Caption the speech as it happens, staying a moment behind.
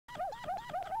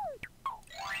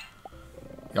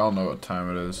Y'all know what time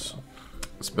it is.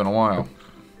 It's been a while.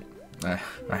 I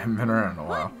haven't been around in a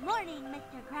while. Good morning,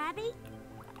 Mr. Krabby.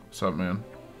 What's up, man?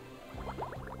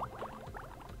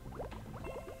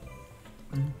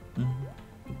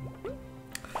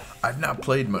 I've not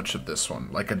played much of this one,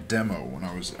 like a demo when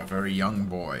I was a very young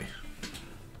boy.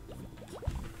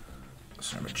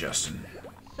 So I'm adjusting.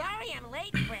 Sorry I'm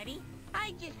late, Freddy.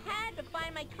 I just had to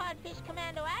find my Codfish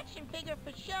Commando action figure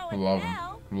for show and Love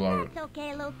tell. it. Love it. That's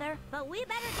okay, Luther, but we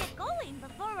better get going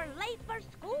before we're late for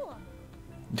school.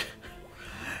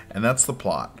 And that's the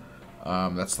plot.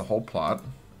 That's the whole plot.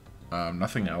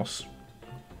 Nothing else.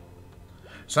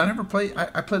 So I never played.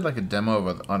 I played like a demo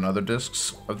of on other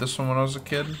discs of this one when I was a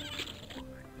kid.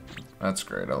 That's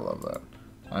great. I love that.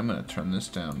 I'm gonna turn this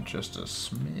down just a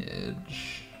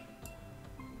smidge.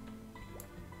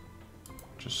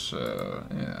 Just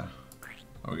yeah.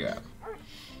 Oh yeah.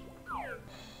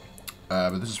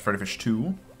 But this is Freddi Fish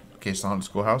 2, Case of the Haunted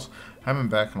Schoolhouse. I haven't been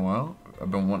back in a while. I've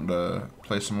been wanting to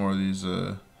play some more of these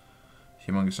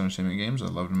humongous entertainment games. I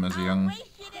loved them as a young.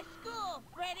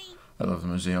 I loved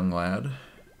them as a young lad,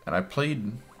 and I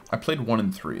played 1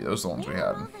 and 3. Those are the ones we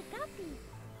had.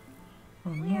 Oh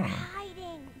no!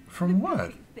 From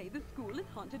what? Say the school is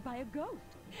haunted by a ghost,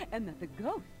 and that the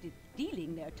ghost is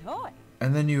stealing their toy.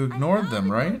 And then you ignored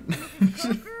them, right?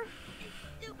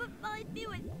 Stupefied me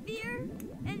with fear,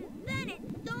 and then it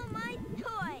stole my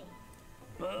toy.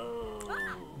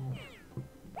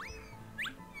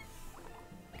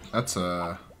 That's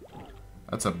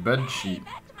a bed sheet.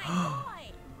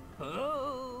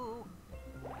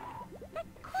 That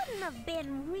couldn't have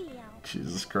been real.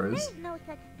 Jesus Christ! There's no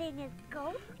such thing as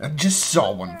ghosts. I just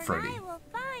saw one, Freddy. Freddy. I will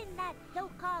find that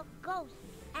so-called ghost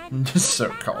and Just take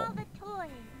back all so-called. the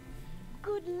toys.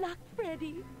 Good luck,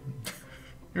 Freddy.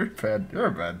 You're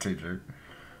a bad teacher.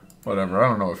 Whatever. I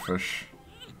don't know a fish.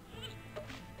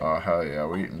 Oh hell yeah,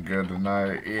 we eating good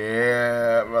tonight.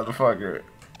 Yeah, motherfucker.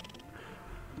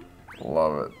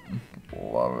 Love it.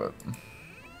 Love it.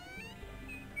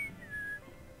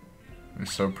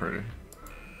 He's so pretty.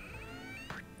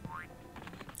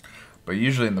 But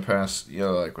usually in the past, you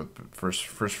know, like with first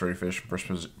Freddi Fish, first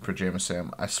Pajama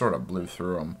Sam, I sort of blew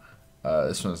through them.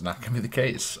 This one is not going to be the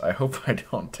case. I hope I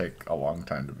don't take a long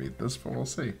time to beat this, but we'll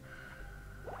see.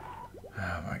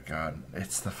 Oh my god.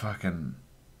 It's the fucking...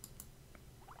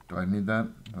 Do I need that?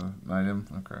 The item?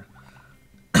 Okay.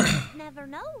 Never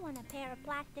know when a pair of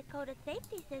plastic-coated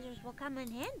safety scissors will come in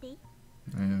handy.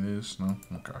 Any of these? No?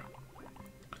 Okay.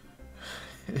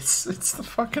 It's the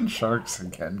fucking sharks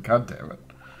again. God damn it.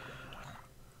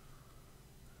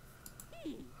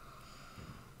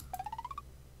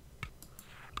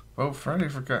 Oh, Freddy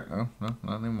forgot. No,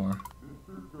 not anymore.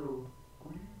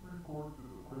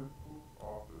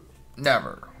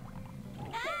 Never.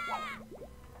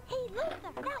 Hey, Luther,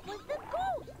 that was the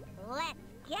ghost. Let's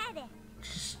get it.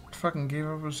 Just fucking gave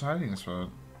up his hiding spot.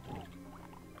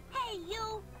 Hey,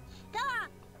 you, stop.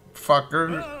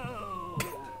 Fucker.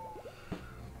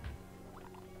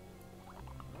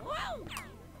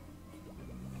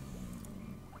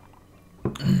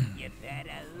 You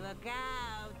better look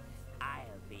out. I'll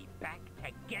be back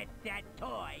to get that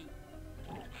toy.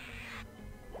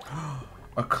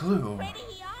 A clue. Freddy,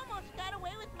 he almost got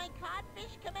away with my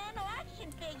Codfish Commando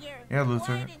action figure. Yeah,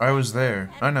 Luther. Why did I was he there.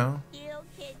 have I to know. Steal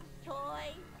kids'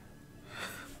 toys.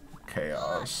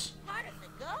 Chaos. Part of the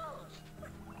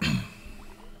ghost.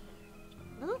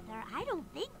 Luther, I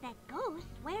don't think that ghost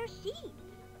wears sheets.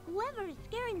 Whoever is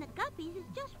scaring the guppies is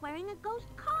just wearing a ghost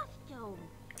costume.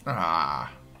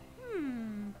 Ah.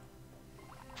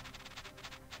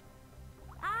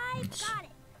 I got it.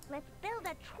 Let's build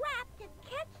a trap to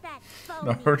catch that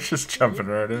No, phony. we're just jumping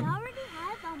right He in. already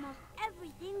has almost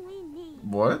everything we need.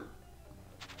 What?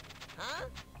 Huh?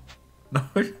 No,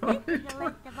 we don't This is need a to.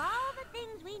 list of all the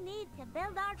things we need to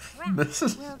build our trap. This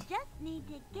is- We'll just need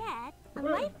to get a Fred-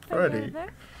 life Freddy.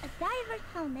 preserver, a diver's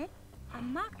helmet, a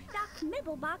mock stock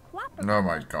Nibblebach Whopper, Oh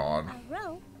my god. a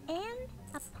rope, and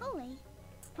a pulley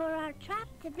for our trap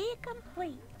to be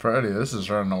complete. Freddy, this is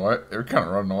running away. They're kind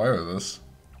of running away with this.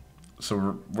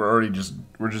 So we're already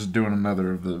we're just doing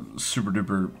another of the super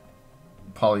duper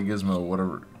polygizmo,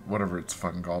 whatever it's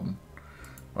fucking called.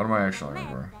 What am I actually looking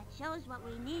Map for? that shows what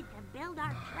we need to build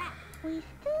our trap. We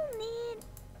still need...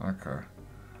 Okay.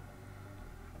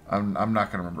 I'm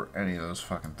not gonna remember any of those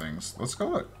fucking things. Let's go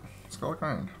look. Let's go look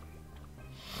around.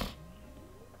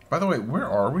 By the way, where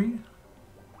are we?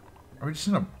 Are we just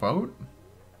in a boat?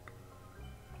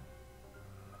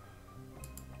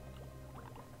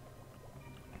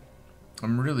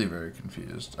 I'm really very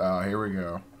confused. Here we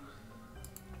go.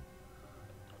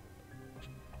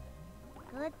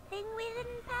 Good thing we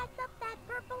didn't pass up that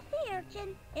purple sea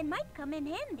urchin. It might come in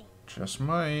handy. Just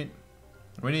might.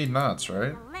 We need knots,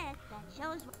 right? A list that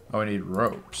shows. Oh, we need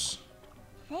ropes.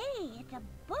 Say, it's a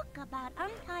book about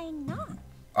untying knots.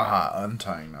 Ah,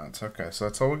 untying knots. Okay, so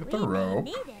that's all we get the rope.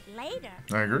 We may need it later.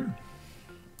 I agree.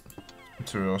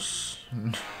 What else?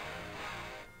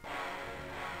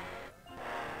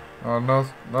 Oh, no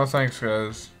thanks,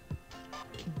 guys.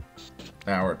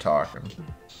 Now we're talking.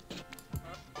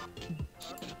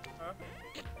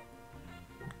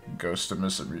 Ghost of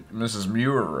Mrs.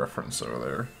 Muir reference over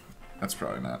there. That's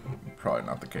probably not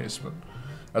the case, but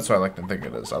that's what I like to think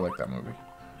it is. I like that movie.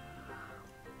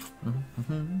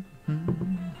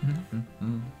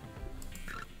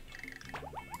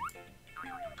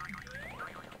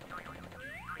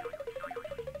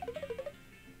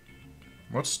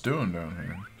 What's Stew down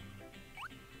here?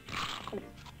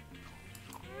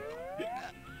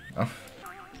 Oh.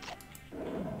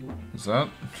 Is that?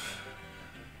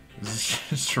 Is this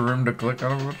just a room to click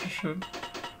on a bunch of shit?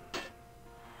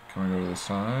 Can we go to the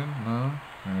side? No.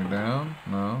 Can we go down?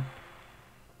 No.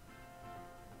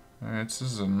 Alright, this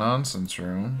is a nonsense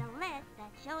room. The list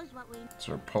that shows what we. Is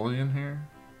there a pulley in here?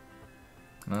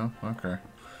 No? Okay.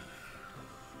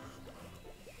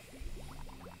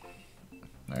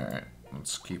 Alright,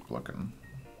 let's keep looking.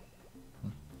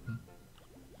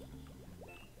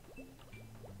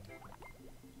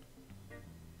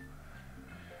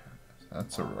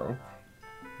 That's a rope.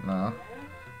 No.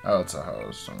 Oh, it's a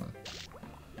hose.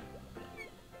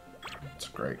 It's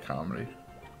a great comedy.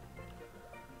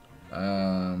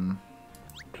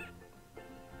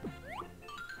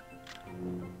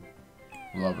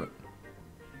 Love it.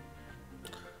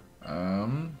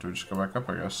 Do we just go back up,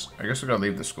 I guess? I guess we gotta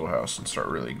leave the schoolhouse and start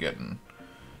really getting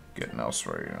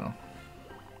elsewhere,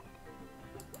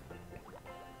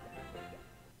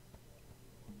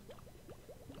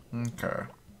 you know? Okay.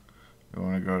 You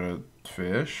wanna go to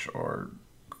Fish or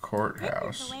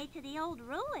Courthouse? This is the way to the old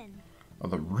ruins. Oh,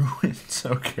 the ruins.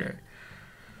 Okay.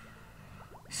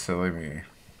 Silly me.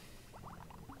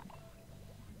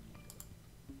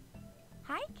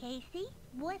 Hi, Casey.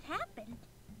 What happened?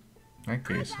 Hi,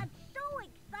 Casey. I got so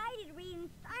excited reading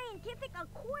Scientific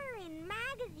Aquarium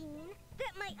magazine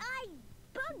that my eyes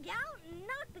bugged out and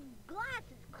knocked the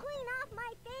glasses clean off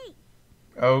my face.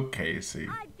 Oh, Casey.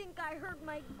 I think I heard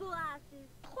my glasses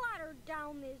clatter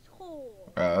down this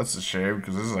hole. That's a shame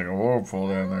because this is like a whirlpool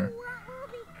down there. What will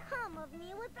become of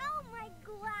me without my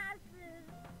glasses?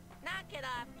 Knock it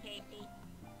off, Casey.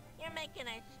 You're making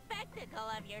a spectacle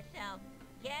of yourself.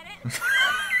 Get it?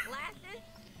 Glasses?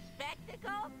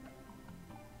 Spectacle?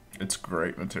 It's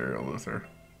great material, Luther.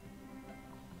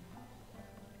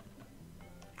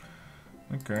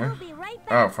 Okay. We'll be right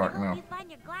back. Oh, fuck, I hope no. you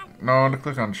find your glasses. No, I want to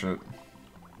click on shit.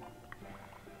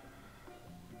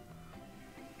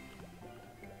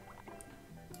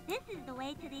 This is the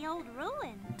way to the old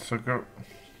ruins. So go.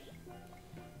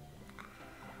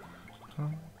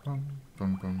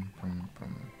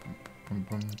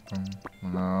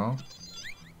 No.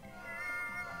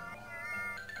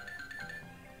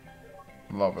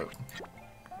 Love it.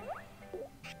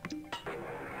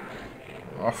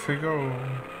 Off we go.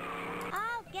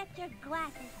 I'll get your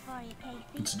glasses for you, Casey.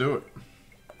 Let's do it.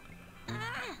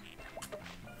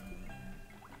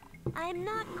 I'm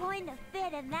not going to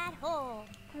fit in that hole.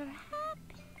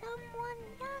 Perhaps someone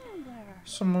younger.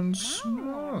 Someone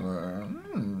smaller.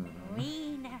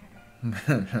 Greener.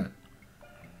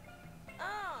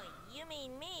 Oh, you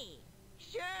mean me?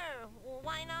 Sure,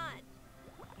 why not?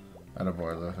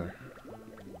 Attaboy, Luther.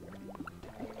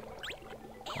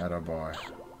 Attaboy.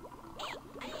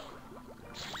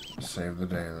 Save the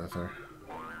day, Luther.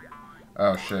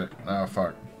 Oh shit. Oh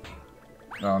fuck.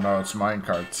 Oh no, it's mine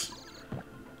carts.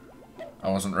 I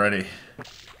wasn't ready.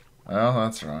 Well,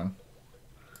 that's wrong.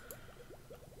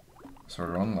 So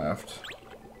we're going left.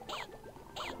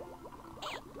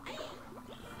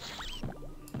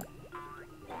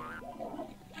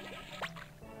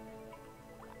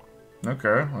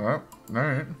 Okay, well,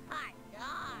 alright. Hot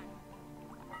dog.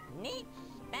 Neat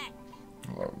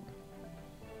specs. Love.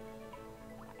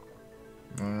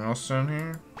 Anything else down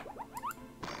here?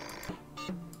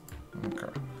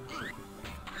 Okay.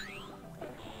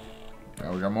 Now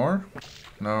we got more?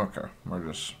 No, okay. We're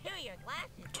just Do your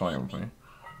glasses. toying with me.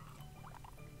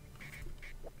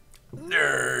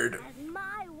 Nerd! As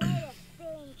my way of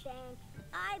saying thanks,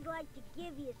 I'd like to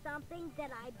give you something that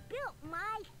I built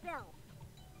myself.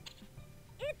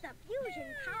 It's a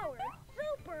fusion-powered,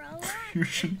 super alive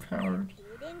Fusion-powered.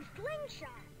 shooting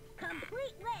slingshot,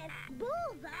 complete with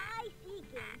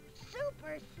bullseye-seeking,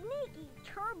 super sneaky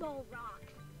turbo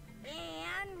rocks,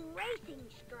 and racing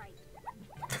stripes.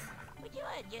 Would you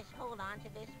just hold on to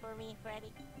this for me,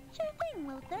 Freddy? Sure thing,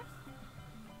 Luther.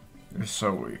 You're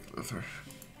so weak, Luther.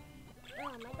 Oh,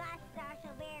 my gosh, are so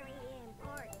very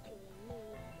important to me.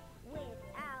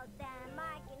 Without them,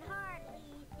 I can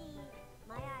hardly see.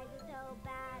 My eyes are so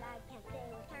bad, I can't say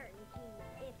what's hurting to.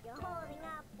 If you're holding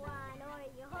up one or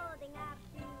you're holding up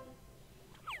two.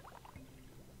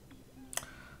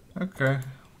 Okay.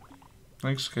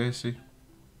 Thanks, Casey.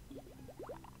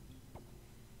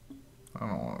 I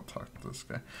don't want to talk to this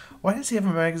guy. Why does he have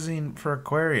a magazine for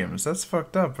aquariums? That's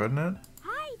fucked up, isn't it?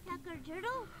 Hi, Tucker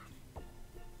Turtle.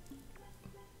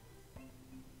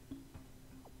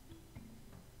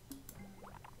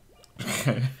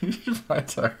 Okay. Bye,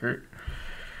 Tucker.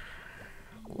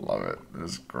 Love it.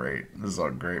 This is great. This is all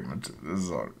great. This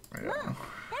is all, yeah. Look,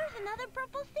 there's another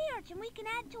purple sea urchin we can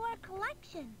add to our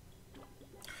collection.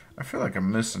 I feel like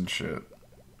I'm missing shit.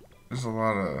 There's a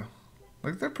lot of...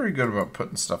 Like, they're pretty good about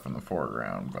putting stuff in the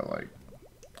foreground, but like...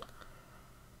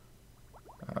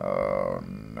 Oh,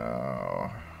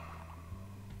 no.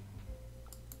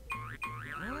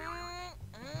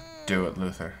 Do it,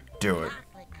 Luther. Do it.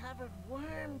 Chocolate-covered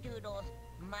worm doodles.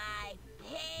 My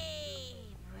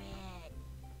favorite.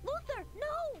 Luther,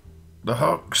 no! The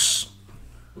hooks.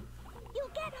 You'll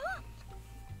get hooked.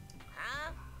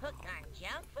 Huh? Hooked on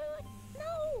junk food?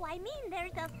 No, I mean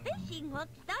there's a fishing hook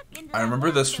stuck into I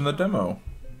remember this from the demo.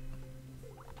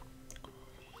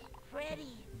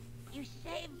 Freddy, you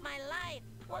saved my life.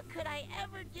 What could I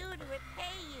ever do to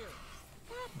repay you?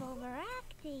 Stop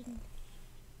overacting.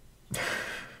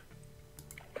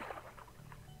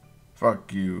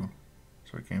 Fuck you.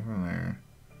 So we came from there.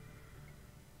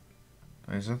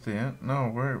 Is that the end? No,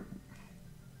 where?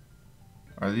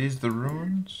 Are these the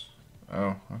ruins?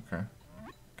 Oh, okay.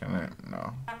 Can I?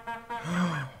 No.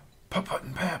 Putt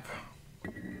and Pep.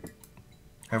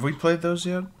 Have we played those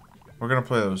yet? We're gonna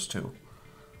play those too.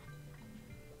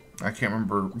 I can't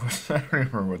remember. I don't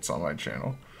remember what's on my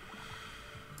channel.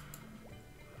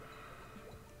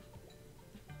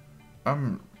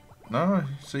 No,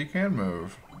 so you can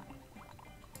move.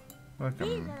 Look,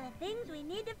 These are the things we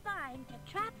need to find to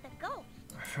trap the ghost.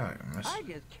 I feel like I missed. I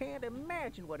just can't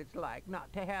imagine what it's like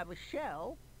not to have a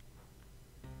shell.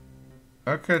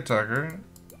 Okay, Tucker.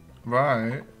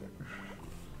 Bye.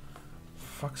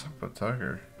 Fuck's up with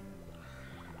Tucker?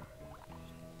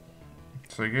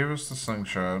 So he gave us the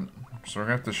slingshot, so we're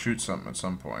gonna have to shoot something at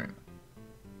some point.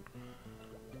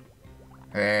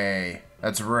 Hey,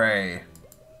 that's Ray.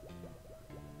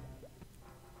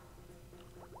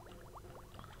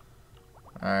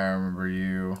 I remember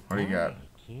you. What do you got?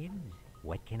 Hey, kids,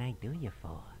 what can I do you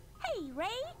for? Hey, Ray,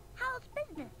 how's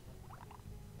business?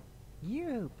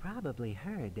 You probably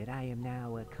heard that I am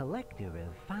now a collector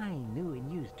of fine new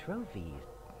and used trophies.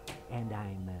 And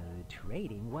I'm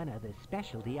trading one other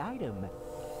specialty item.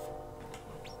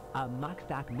 A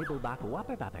Mockstock Nibblebach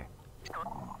Whopper Bopper.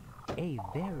 A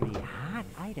very hot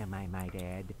item, I might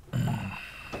add.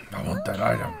 I want that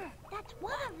item. That's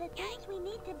one of the things we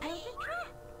need to build a trap.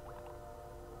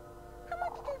 How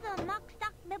much does a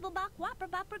Mockstock Nibblebach Whopper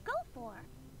Bopper go for?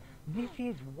 This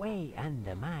is way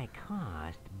under my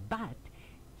cost, but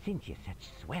since you're such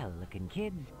swell-looking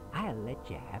kids, I'll let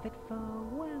you have it for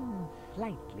one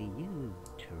slightly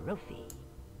used trophy.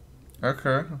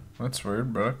 Okay, that's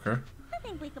weird, but okay. I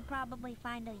think we could probably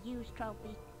find a used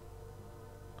trophy.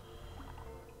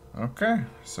 Okay,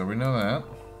 so we know that.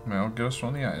 Now get us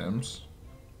one of the items.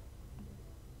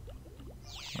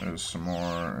 There's some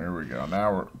more. Here we go.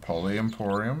 Now we're Poly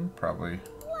Emporium, probably.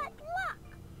 What luck!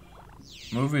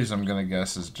 Movies, I'm gonna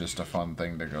guess, is just a fun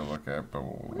thing to go look at, but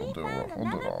we'll do it. We'll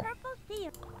do it all.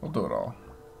 We'll do it all.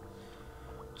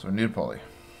 So we need a pulley.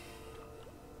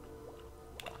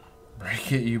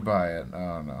 Break it, you buy it.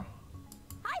 Oh no.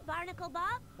 Hi, Barnacle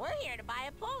Bob. We're here to buy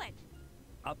a pullet.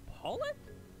 A pullet?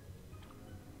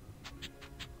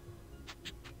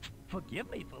 Forgive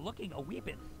me for looking a wee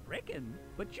bit stricken,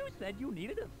 but you said you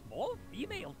needed a small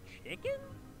female chicken?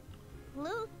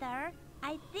 Luther,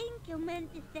 I think you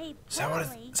meant to say Is that what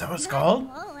pulley, is that what it's not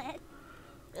called? bullet.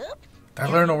 Oops. Did I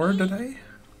learn a word today?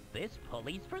 This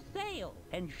pulley's for sale,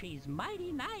 and she's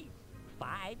mighty nice.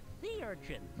 5 sea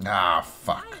urchins. Ah,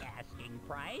 fuck. My asking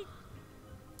price.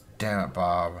 Damn it,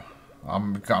 Bob.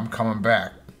 I'm coming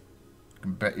back. You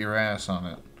can bet your ass on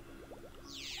it.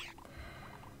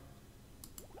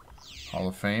 Hall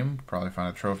of Fame. Probably find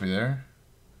a trophy there.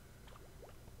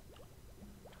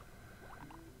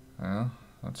 Well,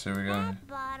 let's see what we got. That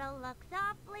bottle looks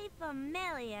awfully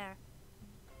familiar.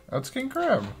 That's King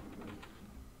Crab.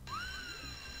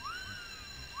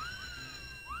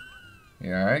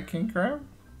 You alright, King Crab?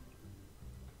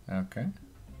 Okay.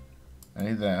 I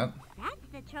need that. That's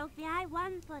the the trophy I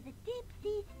won for the deep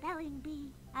sea spelling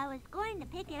bee. I was going to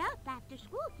pick it up after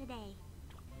school today.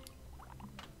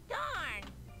 Darn!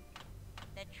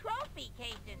 The trophy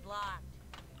case is locked.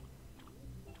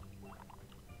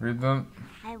 Read that.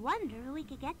 I wonder who we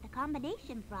could get the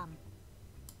combination from.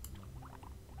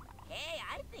 Hey,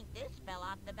 I think this fell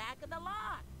off the back of the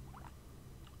lock.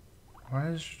 Why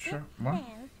is what?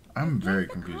 Says, I'm to very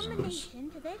get confused the on this.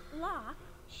 combination to this lock,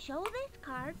 show this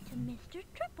card to Mr.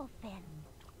 Triplefin.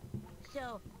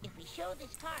 So, if we show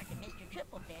this card to Mr.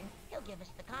 Triplefin, he'll give us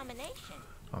the combination.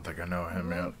 I don't think I know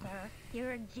him yet. Luther,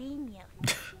 you're a genius.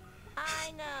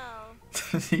 I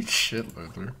know. Eat shit,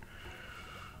 Luther.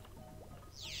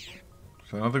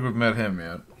 So I don't think we've met him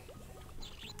yet.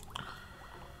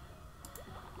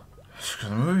 Let's go to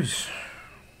the movies.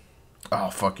 Oh,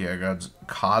 fuck yeah,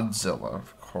 Godzilla,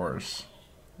 of course.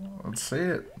 Let's see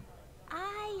it.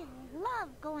 I love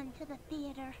going to the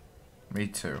theater. Me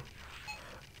too.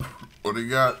 What do you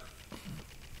got?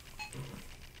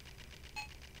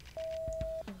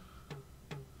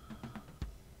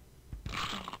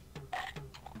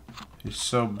 He's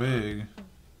so big.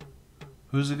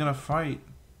 Who's he gonna fight?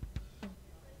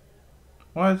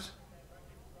 What?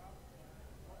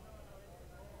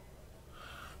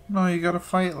 No, you gotta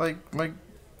fight like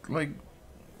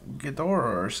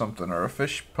Ghidorah or something, or a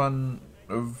fish pun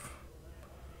of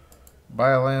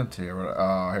Biollante or whatever.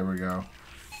 Oh, here we go.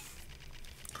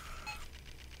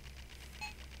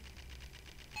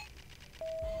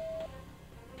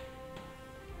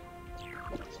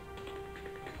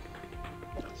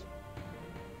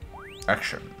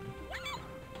 Action.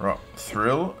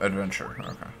 Thrill, adventure.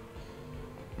 Okay.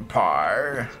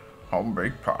 Pie. Home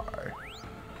baked pie.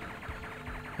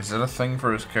 Is it a thing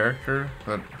for his character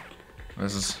that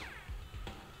this is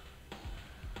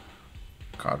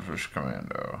Codfish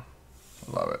Commando?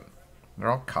 Love it.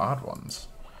 They're all cod ones.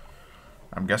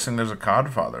 I'm guessing there's a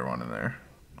Codfather one in there.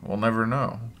 We'll never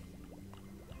know.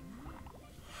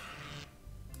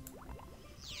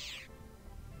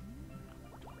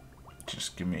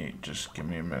 Just give me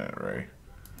a minute, Ray.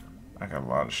 I got a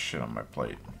lot of shit on my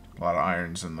plate. A lot of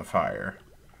irons in the fire.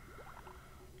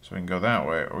 So we can go that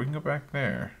way, or we can go back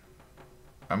there.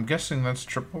 I'm guessing that's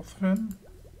triple fin?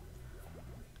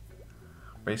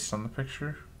 Based on the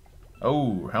picture?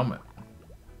 Oh, helmet.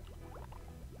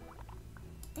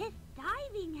 This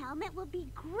diving helmet will be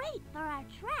great for our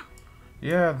trap.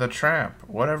 Yeah, the trap.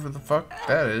 Whatever the fuck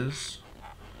that is.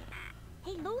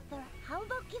 Hey, Luther, how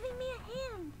about giving me a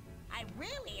hand? I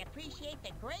really appreciate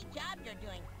the great job you're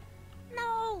doing.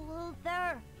 No,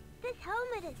 Luther. This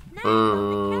helmet is nice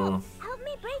on the couch. Help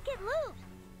me break it loose.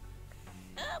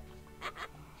 Oops.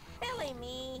 Silly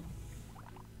me.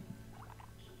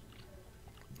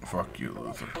 Fuck you,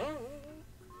 Luther.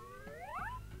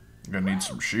 You're gonna need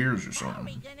some shears or How are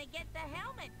we something. gonna get the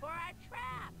helmet for our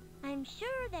trap? I'm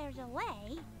sure there's a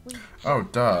way. We Oh,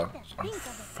 just duh. have to I'm think of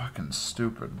it. fucking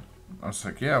stupid. I was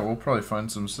like, yeah, we'll probably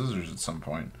find some scissors at some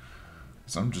point.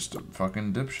 Because I'm just a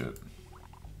fucking dipshit.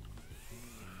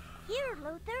 Here,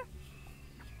 Luther.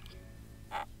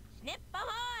 Snip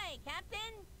ahoy,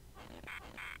 Captain!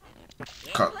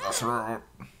 Cut the throat.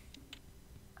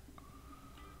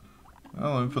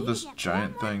 Well, let me put We this get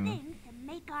giant one more thing. thing to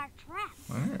make our trap.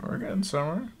 Alright, we're getting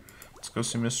somewhere. Let's go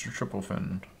see Mr.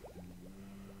 Triplefin.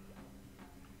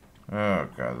 Oh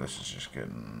god, this is just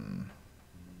getting...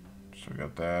 So we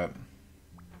got that.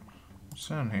 What's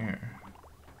down here?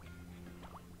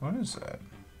 What is that?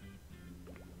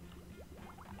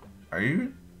 Are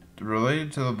you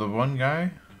related to the one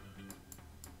guy?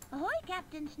 Ahoy,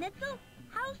 Captain Schnitzel.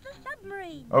 How's the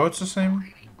submarine? Oh, it's the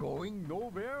same? Going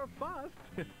nowhere fast,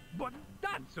 but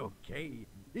that's okay.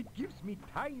 It gives me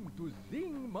time to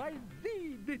sing my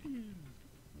Z ditties.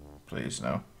 Please,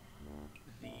 no.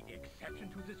 The exception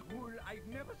to this rule I've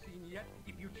never seen yet.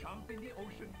 If you jump in the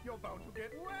ocean, you're bound to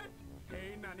get wet.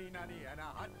 Hey, nanny, nanny, and a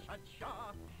hot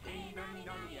cha-cha. Hey, nanny,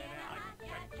 nanny, and a hot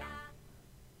cha-cha.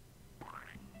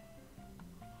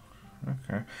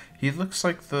 Okay. He looks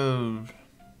like the...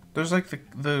 There's like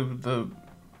the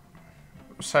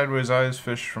sideways eyes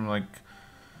fish from like...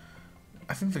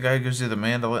 I think the guy who gives you the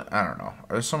mandolin. I don't know.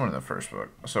 There's someone in the first book.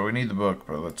 So we need the book,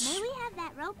 but let's... May we have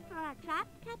that rope for our trap,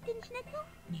 Captain Schnitzel?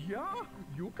 Yeah,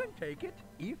 you can take it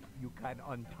if you can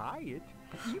untie it.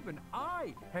 Even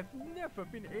I have never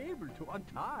been able to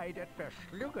untie that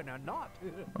verschlungene knot.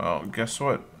 Well, guess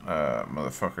what,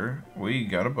 motherfucker? We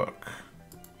got a book.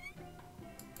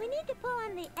 We need to pull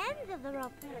on the ends of the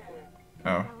rope.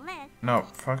 Oh. The list. No,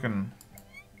 fucking...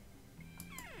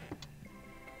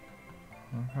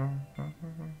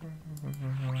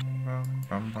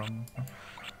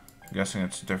 Guessing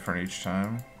it's different each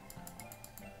time.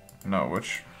 No,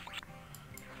 which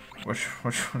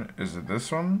one? Is it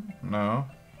this one? No.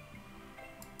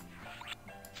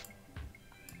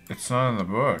 It's not in the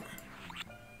book.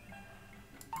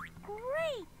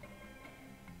 Great.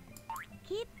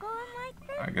 Keep going like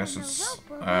this. I guess and the it's... rope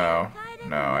will be Oh. tied in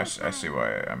No, no I time. see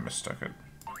why I mistook it.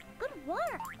 Good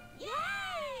work.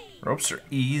 Yay! Ropes are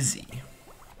easy.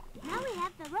 Now we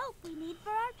have the rope we need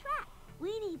for our trap.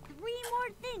 We need 3 more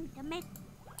things to make...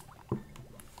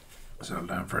 Settle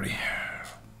down, Freddy.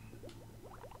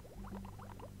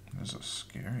 There's a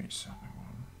scary sounding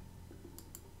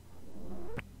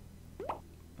one.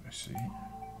 I see.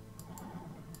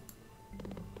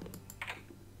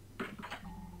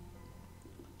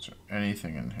 Is there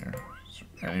anything in here? Is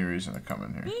there any reason to come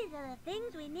in here? These are the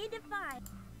things we need to find.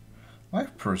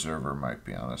 Life preserver might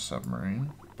be on a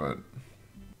submarine, but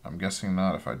I'm guessing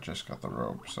not if I just got the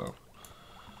rope, so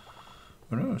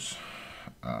who knows?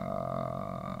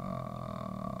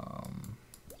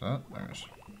 There's.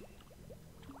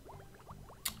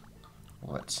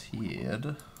 Let's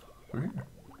head through here.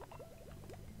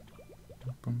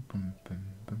 Boom, boom, boom,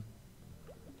 boom.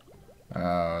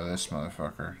 Oh, this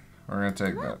motherfucker. We're gonna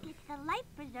take that. Look, it's the life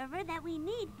preserver that we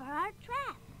need for our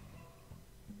trap.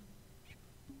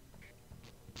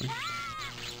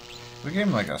 We gave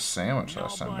him like a sandwich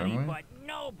last time, Nobody didn't we? but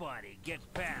nobody gets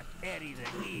past Eddie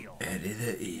the Eel. Eddie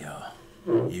the Eel.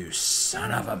 You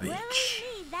son of a Really bitch.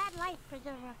 need that life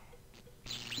preserver.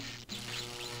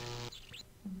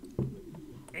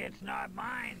 It's not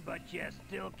mine, but you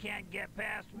still can't get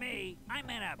past me. I'm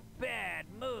in a bad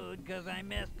mood because I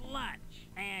missed lunch,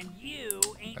 and you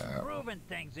ain't improving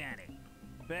things any.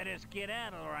 Better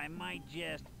skedaddle or I might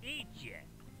just eat you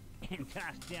and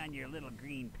toss down your little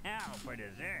green pal for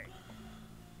dessert.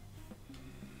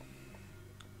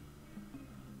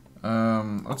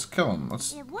 Let's kill him.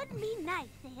 It wouldn't be nice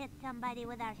to hit somebody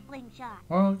with our slingshot.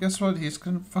 Well, guess what? He's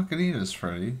gonna fucking eat us,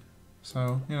 Freddy.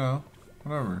 So, you know,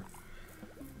 whatever.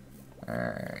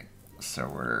 Alright.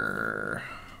 So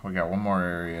we got one more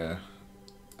area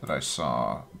that I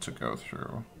saw to go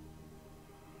through.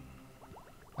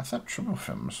 I thought Triple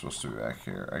Fin was supposed to be back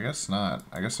here. I guess not.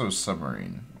 I guess it was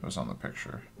submarine. It was on the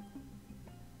picture.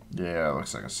 Yeah, it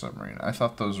looks like a submarine. I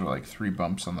thought those were like 3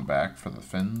 bumps on the back for the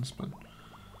fins, but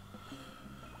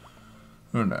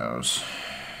who knows?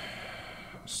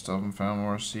 Still haven't found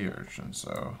more sea urchins,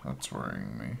 so that's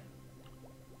worrying me.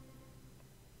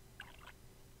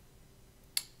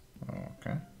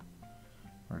 Okay.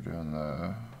 We're doing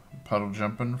the puddle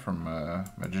jumping from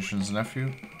Magician's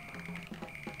Nephew.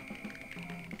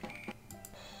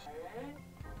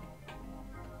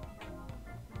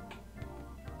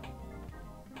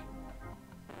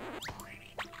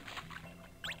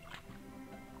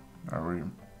 Are we...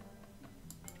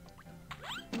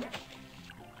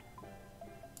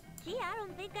 Gee, I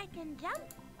don't think I can jump.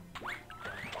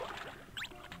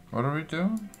 What are we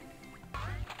doing?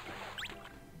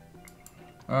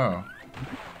 Oh.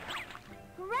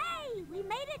 Hooray! We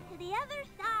made it to the other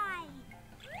side.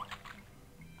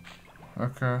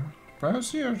 Okay. Bye,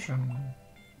 sea urchin.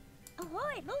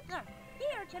 Ahoy, Luther!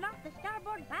 Sea urchin off the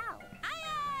starboard bow. Aye,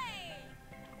 aye!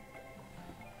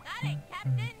 Got it,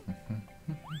 Captain.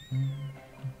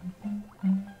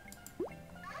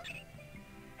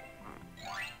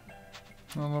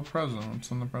 Oh, the present.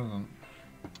 What's in the present?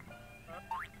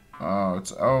 Oh,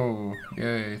 it's... Oh,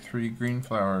 yay. 3 green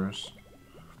flowers.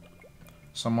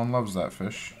 Someone loves that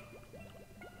fish.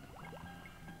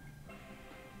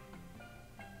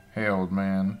 Hey, old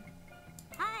man.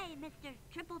 Hi, Mr.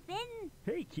 Triplefin.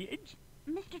 Hey, kids.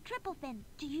 Mr. Triplefin,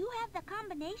 do you have the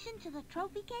combination to the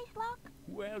trophy case lock?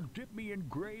 Well, dip me in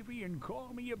gravy and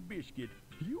call me a biscuit.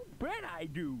 You bet I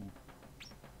do.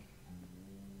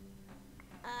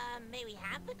 May we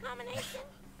have the combination?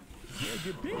 It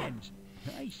depends.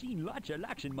 I seen lots of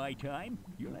locks in my time.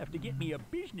 You'll have to get me a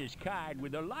business card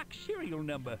with a lock serial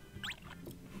number.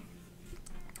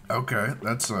 Okay,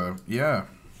 that's yeah.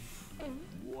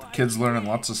 What? Kids learning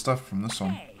lots of stuff from this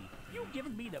one. Hey, you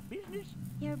giving me the business?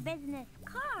 Your business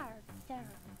card, sir.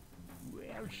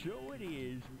 Well, so it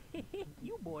is.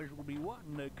 You boys will be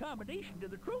wanting the combination to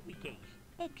the trophy case.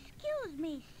 Excuse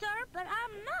me, sir, but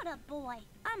I'm not a boy.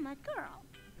 I'm a girl.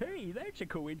 Hey, that's a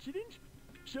coincidence.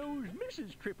 So's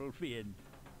Mrs. Triplefin.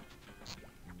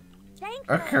 Thanks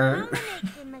for the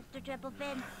combination, Mr.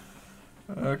 Triplefin.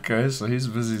 Okay, so he's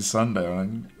busy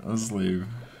sundowning. Let's leave.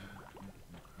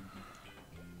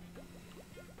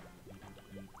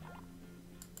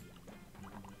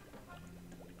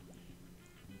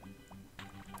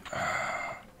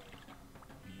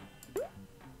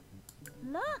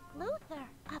 Look, Luther,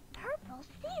 a purple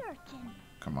sea urchin.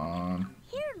 Come on.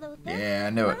 Here, Luther. Yeah, I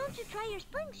knew Why it. don't you try your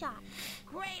slingshot?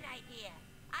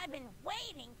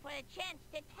 with a chance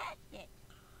to test it.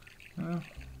 Yeah.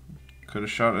 Could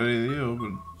have shot Eddie the Eel,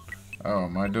 but... Oh,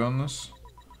 am I doing this?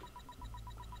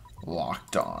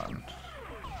 Locked on.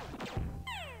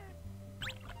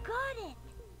 Got it.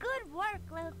 Good work,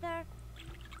 Luther.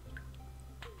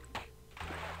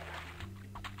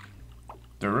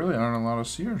 There really aren't a lot of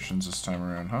sea urchins this time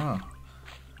around, huh?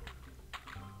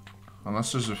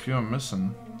 Unless there's a few I'm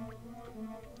missing.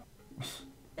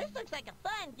 This looks like a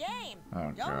fun game.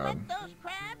 Oh, Don't God. let those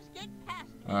crabs get past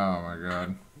you. Oh, my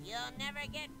God. You'll never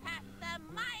get past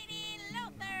the mighty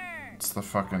Luther. It's the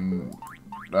fucking...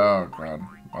 Oh, God.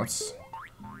 What's...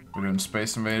 We're doing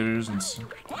Space Invaders and...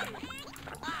 All right.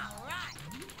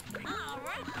 All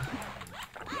right.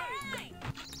 All right.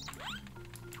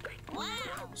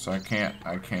 Wow. So I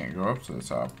can't go up to the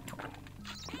top.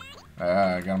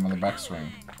 Ah, I got him on the backswing.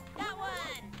 Got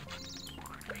one.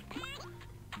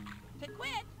 To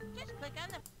quit, just click on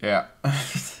the... Yeah.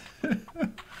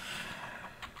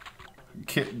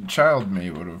 Child me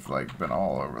would have, like, been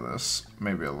all over this.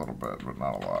 Maybe a little bit, but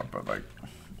not a lot. But, like,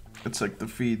 it's like the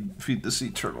feed the sea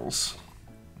turtles.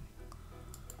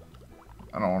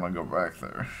 I don't want to go back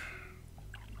there.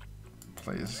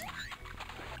 Please.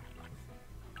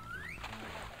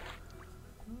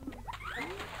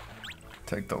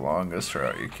 Take the longest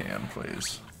route you can,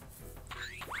 please.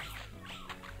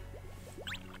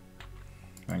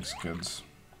 Thanks, kids.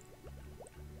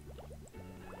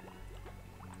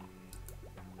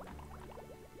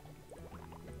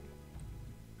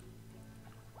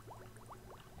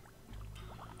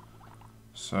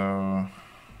 So,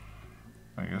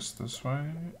 I guess this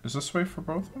way? Is this way for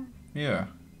both of them? Yeah.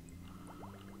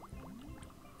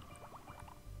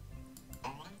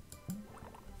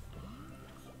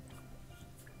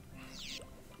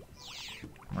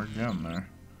 We're getting there.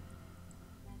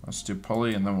 Let's do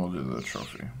pulley and then we'll do the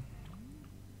trophy.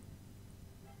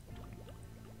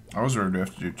 I was ready to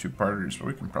have to do 2 parters, but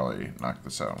we can probably knock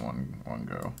this out in one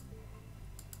go.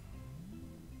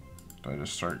 Did I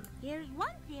just start? Here's one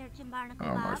sea urchin, Barnacle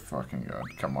Oh my Bob. fucking God.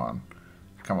 Come on.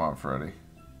 Come on, Freddy.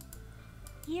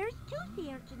 Here's 2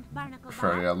 sea urchins, Barnacle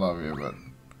Freddy, I Bob. love you, but...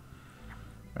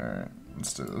 Alright,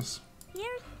 let's do this.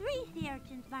 Here's 3 sea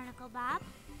urchins, Barnacle Bob.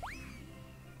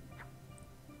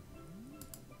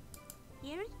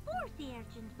 Here's 4 sea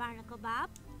urchins, Barnacle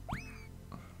Bob.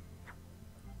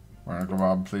 Barnacle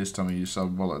Bob, please tell me you sell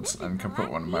bullets This and is can the put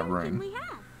last one in my sea urchin brain. we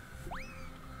have.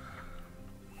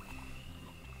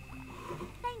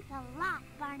 Thanks a lot,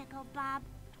 Barnacle Bob.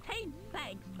 Tain't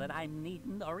thanks that I'm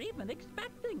needing or even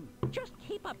expecting. Just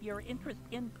keep up your interest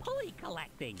in pulley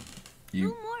collecting. 2 You,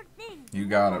 more things. you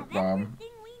and got we'll it, have Bob.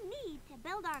 Everything we need to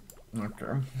build our...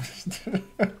 Okay.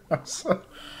 So,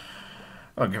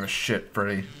 I don't give a shit,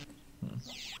 Freddy.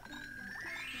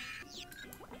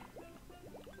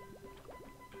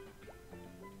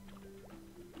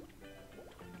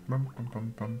 I'll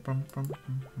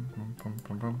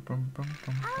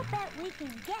bet we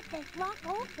can get this lock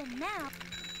open now.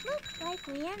 Looks like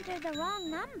we entered the wrong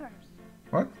numbers.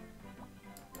 What?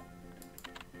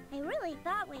 I really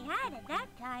thought we had it that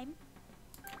time.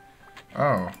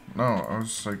 Oh, no, I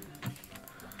was like...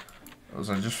 Was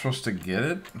I just supposed to get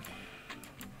it?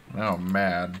 Now I'm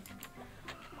mad.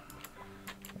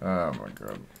 Oh my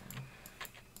God.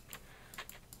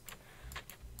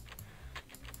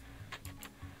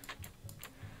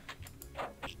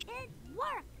 It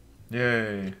worked.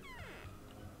 Yay.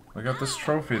 We got this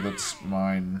trophy that's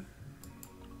mine.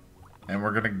 And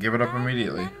we're gonna give it up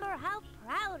immediately. I remember how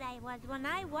proud I was when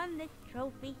I won this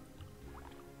trophy.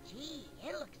 Gee,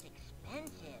 it looks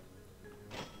expensive.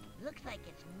 Looks like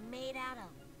it's made out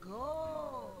of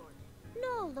gold.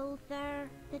 No, Luther.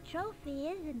 The trophy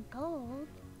isn't gold.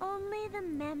 Only the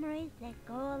memories that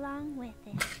go along with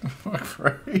it. Fuck,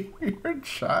 Freddy, you're a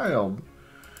child.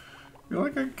 You're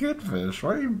like a kidfish.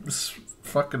 Why are you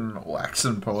fucking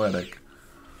waxing poetic?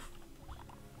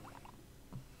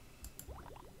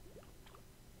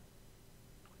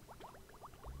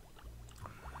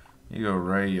 You go,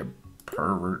 Ray, you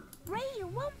pervert. Ray, you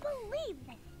won't believe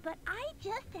this, but I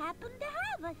just happened to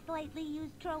have a slightly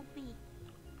used trophy.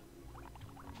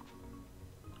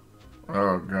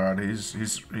 Oh God, he's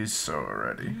so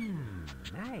ready.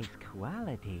 Nice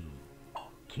quality.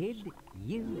 Kid,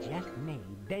 you just made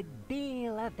the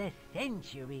deal of the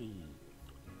century.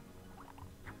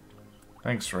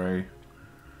 Thanks, Ray.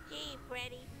 Gee,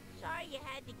 Freddy, sorry you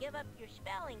had to give up your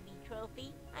spelling bee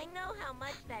trophy. I know how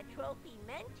much that trophy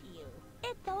meant to you.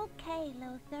 It's okay,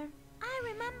 Luther. I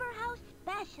remember how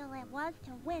special it was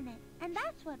to win it, and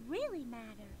that's what really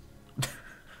matters.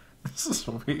 This is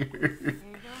weird. There's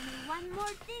only one more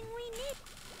thing we need.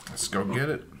 Let's go get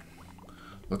it.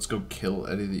 Let's go kill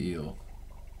Eddie the Eel.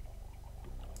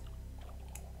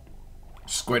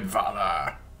 Squid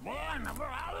Father.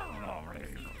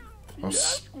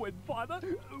 Yes, Squid Father.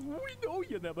 We know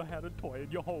you never had a toy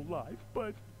in your whole life,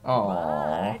 but...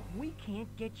 Aww. But we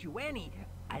can't get you any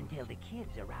until the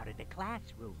kids are out of the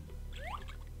classroom.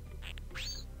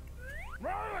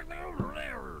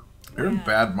 You're a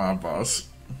bad mob boss.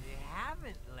 They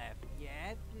haven't left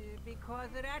yet because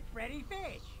of that Freddi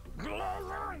fish.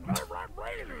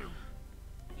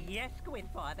 Yes, Squid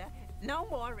Father. No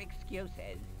more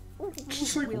excuses.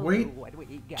 Just like We'll wait. do what we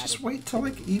gotta Just wait till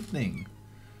like evening.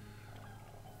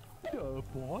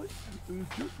 boss,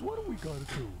 just what do we gotta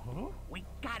do, huh? We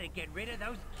gotta get rid of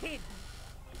those kids.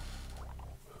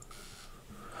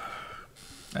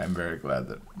 I'm very glad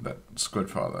that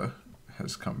Squid Father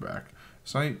has come back.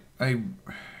 So I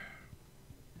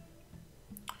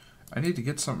need to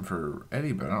get something for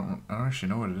Eddie, but I don't actually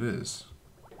know what it is.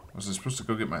 Was I supposed to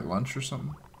go get my lunch or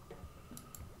something?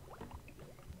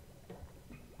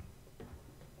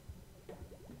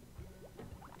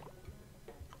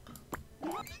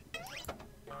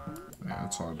 Yeah,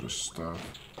 it's all just stuff.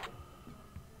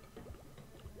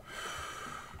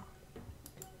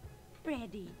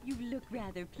 Freddi, you look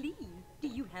rather pleased. Do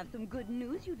you have some good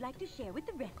news you'd like to share with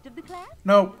the rest of the class?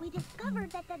 Nope. We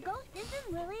discovered that the ghost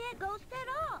isn't really a ghost at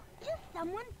all. Just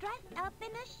someone dressed up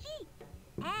in a sheep.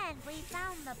 And we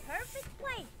found the perfect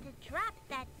place to trap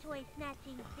that toy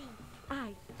snatching thief.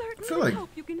 I feel certainly like- hope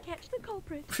you can catch the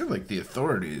culprit. I feel like the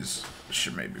authorities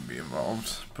should maybe be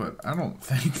involved, but I don't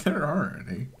think there are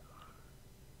any.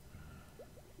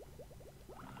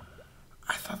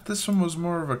 I thought this one was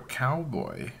more of a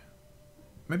cowboy.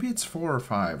 Maybe it's 4 or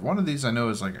 5. One of these I know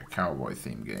is like a cowboy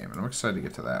themed game, and I'm excited to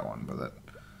get to that one, but that...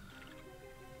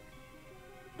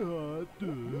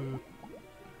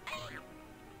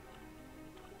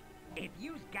 If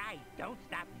you guys don't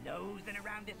stop nosing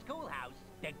around the schoolhouse,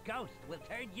 the ghost will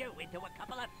turn you into a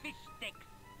couple of fish sticks.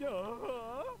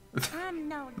 I'm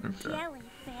no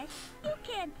jellyfish. You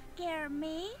can't scare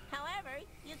me. However,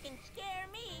 you can scare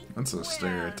me. That's a Well,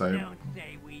 stereotype. don't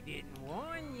say we didn't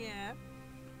warn you.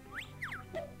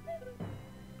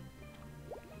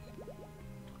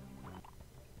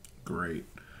 Great.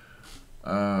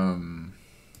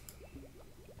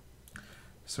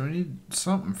 So we need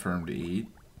something for him to eat.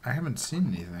 I haven't seen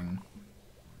anything.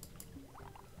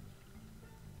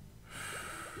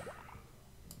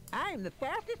 I'm the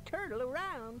fastest turtle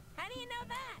around. How do you know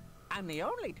that? I'm the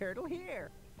only turtle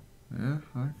here. Yeah,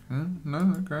 okay.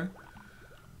 No, okay.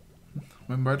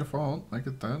 Win by default. I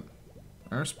get that.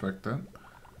 I respect that.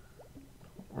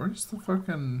 Where's the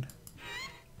fucking...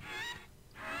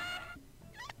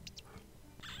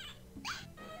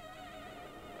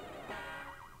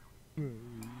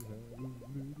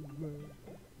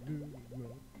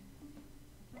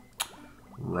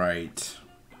 Right.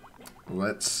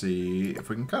 Let's see if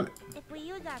we can cut it. If we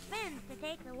use our fins to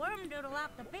take the worm doodle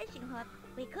off the fishing hook,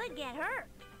 we could get hurt.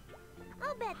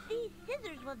 I'll bet these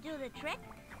scissors will do the trick.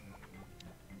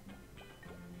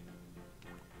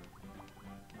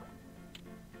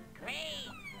 Great.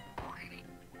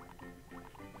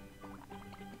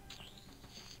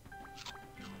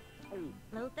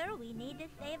 Luther, we need to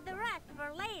save the rest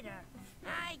for later.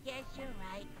 I guess you're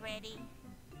right, Freddi.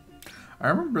 I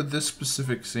remember this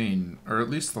specific scene, or at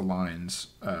least the lines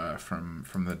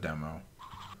from the demo.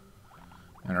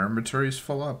 And our inventory's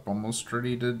full up, almost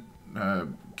ready to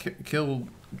kill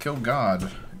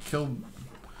God, kill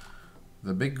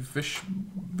the big fish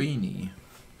beanie.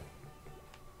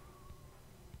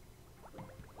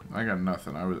 I got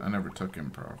nothing. I never took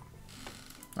improv.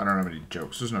 I don't have any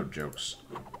jokes. There's no jokes.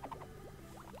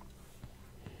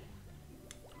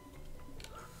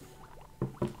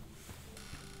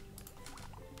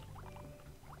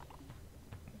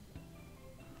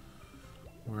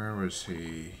 Where was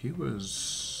he? He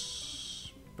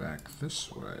was back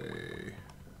this way,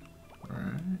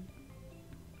 right?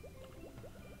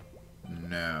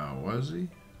 No, was he?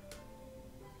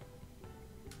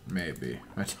 Maybe.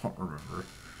 I don't remember.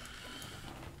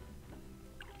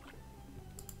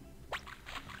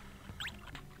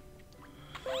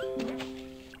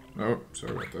 Oh,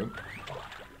 sorry about that.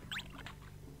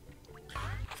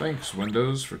 Thanks,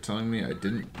 Windows, for telling me I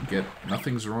didn't get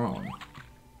nothing's wrong.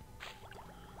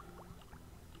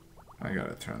 I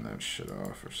gotta turn that shit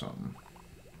off or something.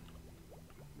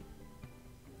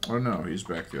 Oh no, he's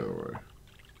back the other way.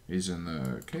 He's in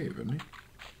the cave, isn't he?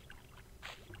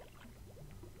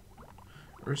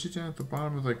 Or is he down at the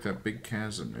bottom of like that big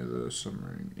chasm near the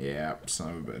submarine? Yeah,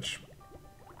 son of a bitch.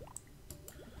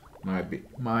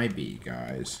 Might be,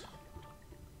 guys.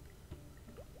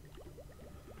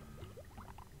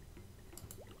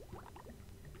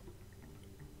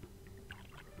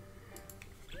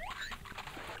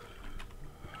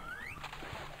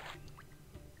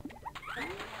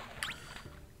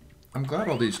 I'm glad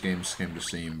all these games came to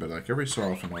Steam, but like every so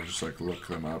often I'll just like look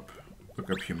them up.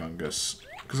 Look up Humongous.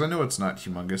 Because I know it's not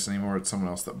Humongous anymore, it's someone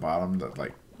else that bought them, that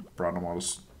like brought them all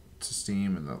to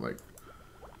Steam, and that like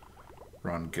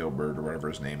Ron Gilbert or whatever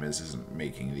his name is isn't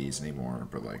making these anymore,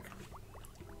 but like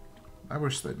I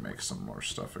wish they'd make some more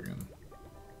stuff again.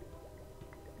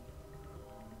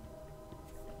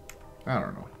 I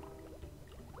don't know.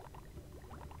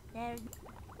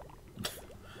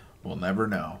 We'll never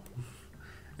know.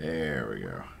 There we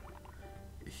go.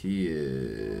 He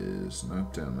is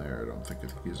not down there, I don't think. I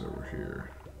think he's over here.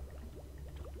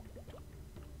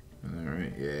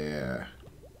 Alright, yeah.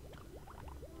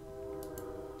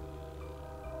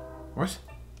 What?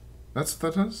 That's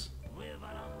what that does? Living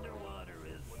underwater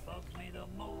is what bugs me the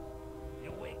most.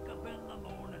 You wake up in the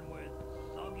morning with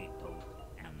soggy toast,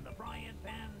 and the frying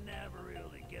pan never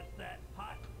really gets that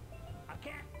hot. I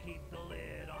can't keep the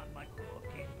lid on my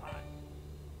cooking pot.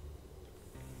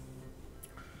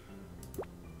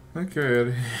 Okay,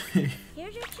 Eddie.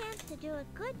 Here's your chance to do a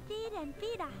good deed and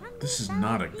feed 100,000 This is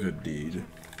not a good deed.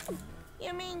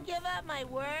 You mean give up my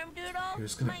worm doodle? He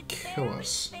was gonna my kill very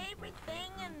us. favorite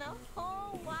thing in the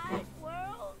whole wide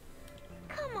world?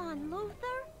 Come on, Luther.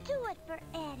 Do it for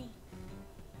Eddie.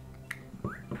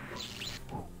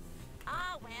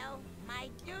 Ah, well, my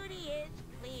duty is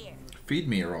clear. Feed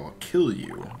me or I'll kill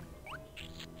you.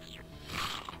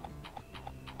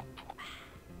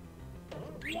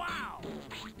 Wow!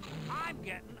 I'm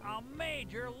getting a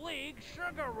major league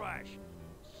sugar rush.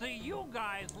 See you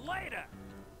guys later.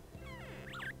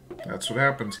 That's what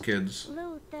happens, kids.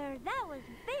 Luther, that was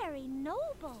very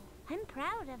noble. I'm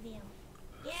proud of you.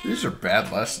 Yeah, These are bad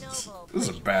pretty lessons. noble, This is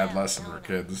a pretty bad well, lesson for don't I?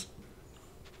 kids.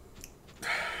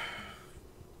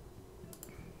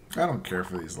 I don't care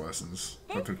for these lessons.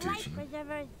 What they're This life teaching.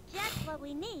 preserver is just what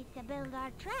we need to build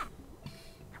our trap.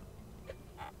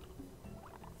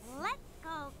 Let's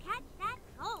go catch that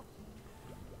ghost.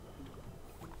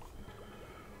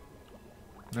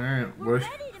 Alright, We're what?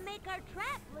 ready to make our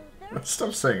trap, Luther.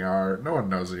 Stop saying R. No one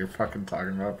knows what you're fucking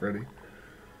talking about, Freddy.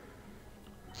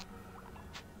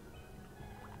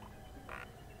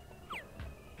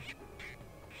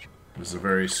 This is a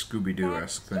very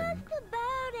Scooby-Doo-esque thing. Just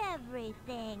about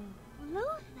everything.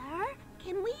 Luther,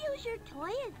 can we use your toy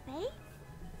as bait?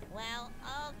 Well,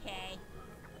 okay.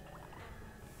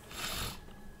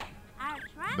 Our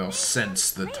trap They'll is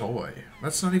sense the complete. toy.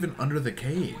 That's not even under the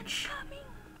cage.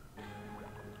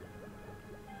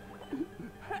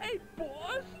 Hey,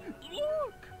 boss,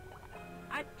 look!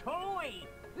 A toy!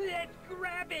 Let's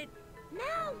grab it!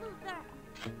 Now,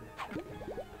 Luther.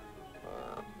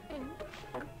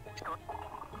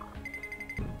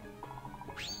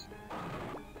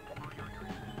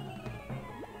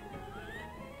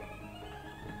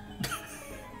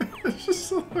 It's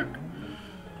just look.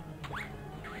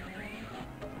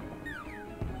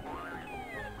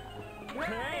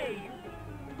 Hey!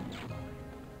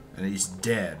 And he's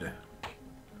dead.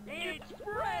 It's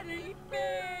Freddi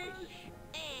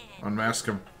Fish! Unmask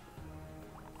him.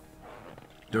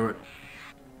 Do it.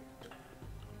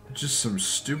 Just some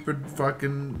stupid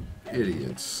fucking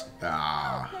idiots.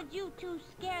 Ah. How could you two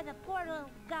scare the poor little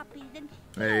guppies and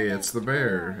steal Hey, their it's the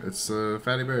bear. toy? It's the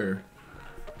fatty bear.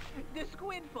 The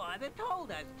squid father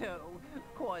told us to,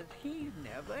 'cause he's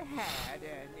never had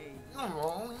any.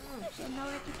 You should know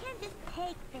that you can't just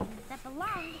take things that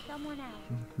belong to someone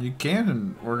else. You can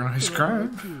in organized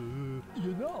crime.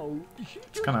 You know, she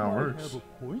just kinda how it might works. have a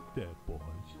point there, boss.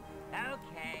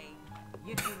 Okay,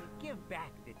 you can give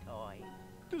back the toy.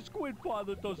 The squid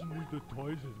father doesn't need the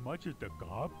toys as much as the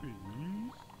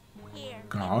guppies. Here, give this to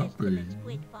Copy. the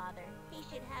squid father. He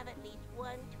should have at least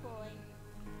one toy.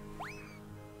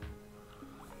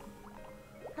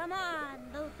 Come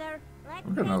on, Luther. Let's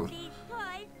We're gonna- take these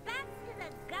toys back to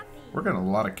the guppies. We're getting a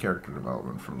lot of character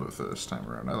development from Luther this time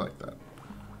around. I like that.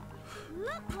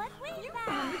 Look what we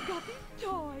found.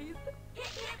 Toys.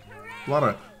 A lot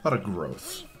of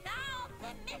growth. We solved the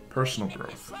mystery, Personal Mrs.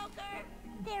 growth. Broker.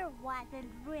 There wasn't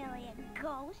really a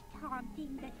ghost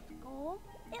haunting the school.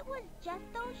 It was just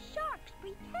those sharks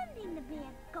pretending to be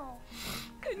a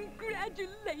ghost.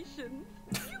 Congratulations.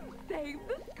 You saved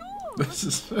the school. This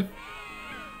is.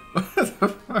 What the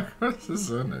fuck? What's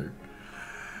this ending?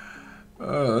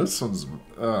 Oh, this one's.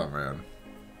 Oh man.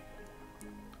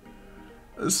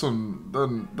 This one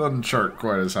doesn't chart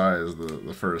quite as high as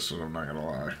the first one. I'm not gonna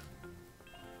lie.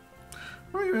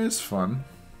 Well, anyway, it's fun.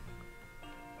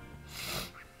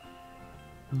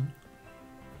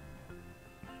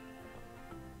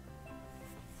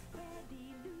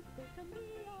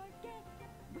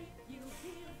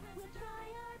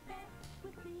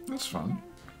 That's fun.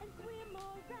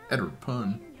 Edward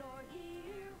Pun.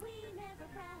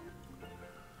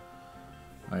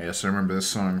 Oh yes, I remember this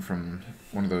song from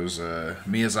one of those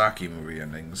Miyazaki movie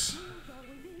endings.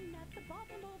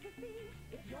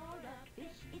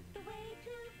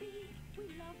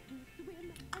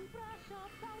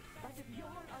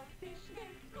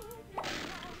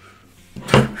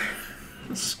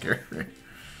 It's scary.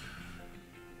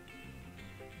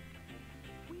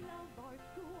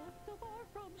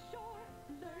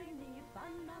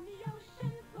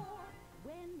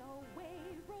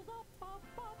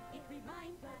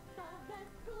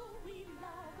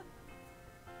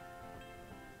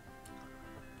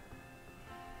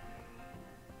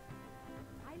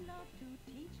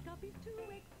 To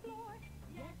explore.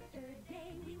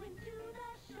 Yesterday we went to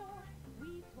the shore.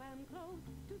 We swam close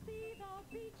to see the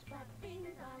beach, but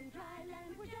things on dry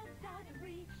land were just out of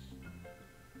reach.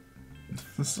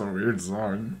 This is a weird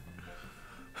song.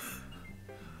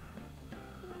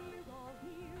 We're all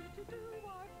here to do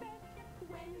our best.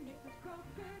 When Mrs.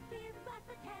 Croker gives us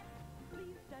a test,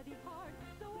 please study hard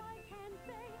so I can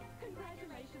say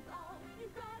congratulations all, you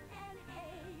got an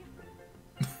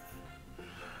A.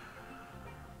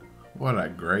 What a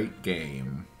great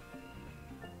game.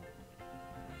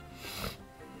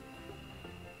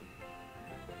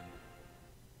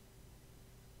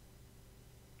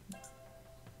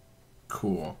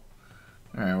 Cool.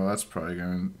 Alright, well that's probably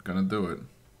gonna do it.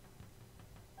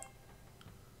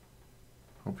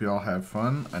 Hope you all have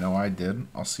fun. I know I did.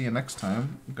 I'll see you next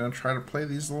time. I'm gonna try to play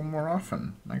these a little more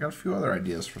often. I got a few other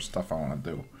ideas for stuff I wanna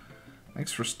do.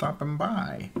 Thanks for stopping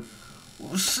by.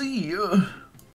 We'll see you.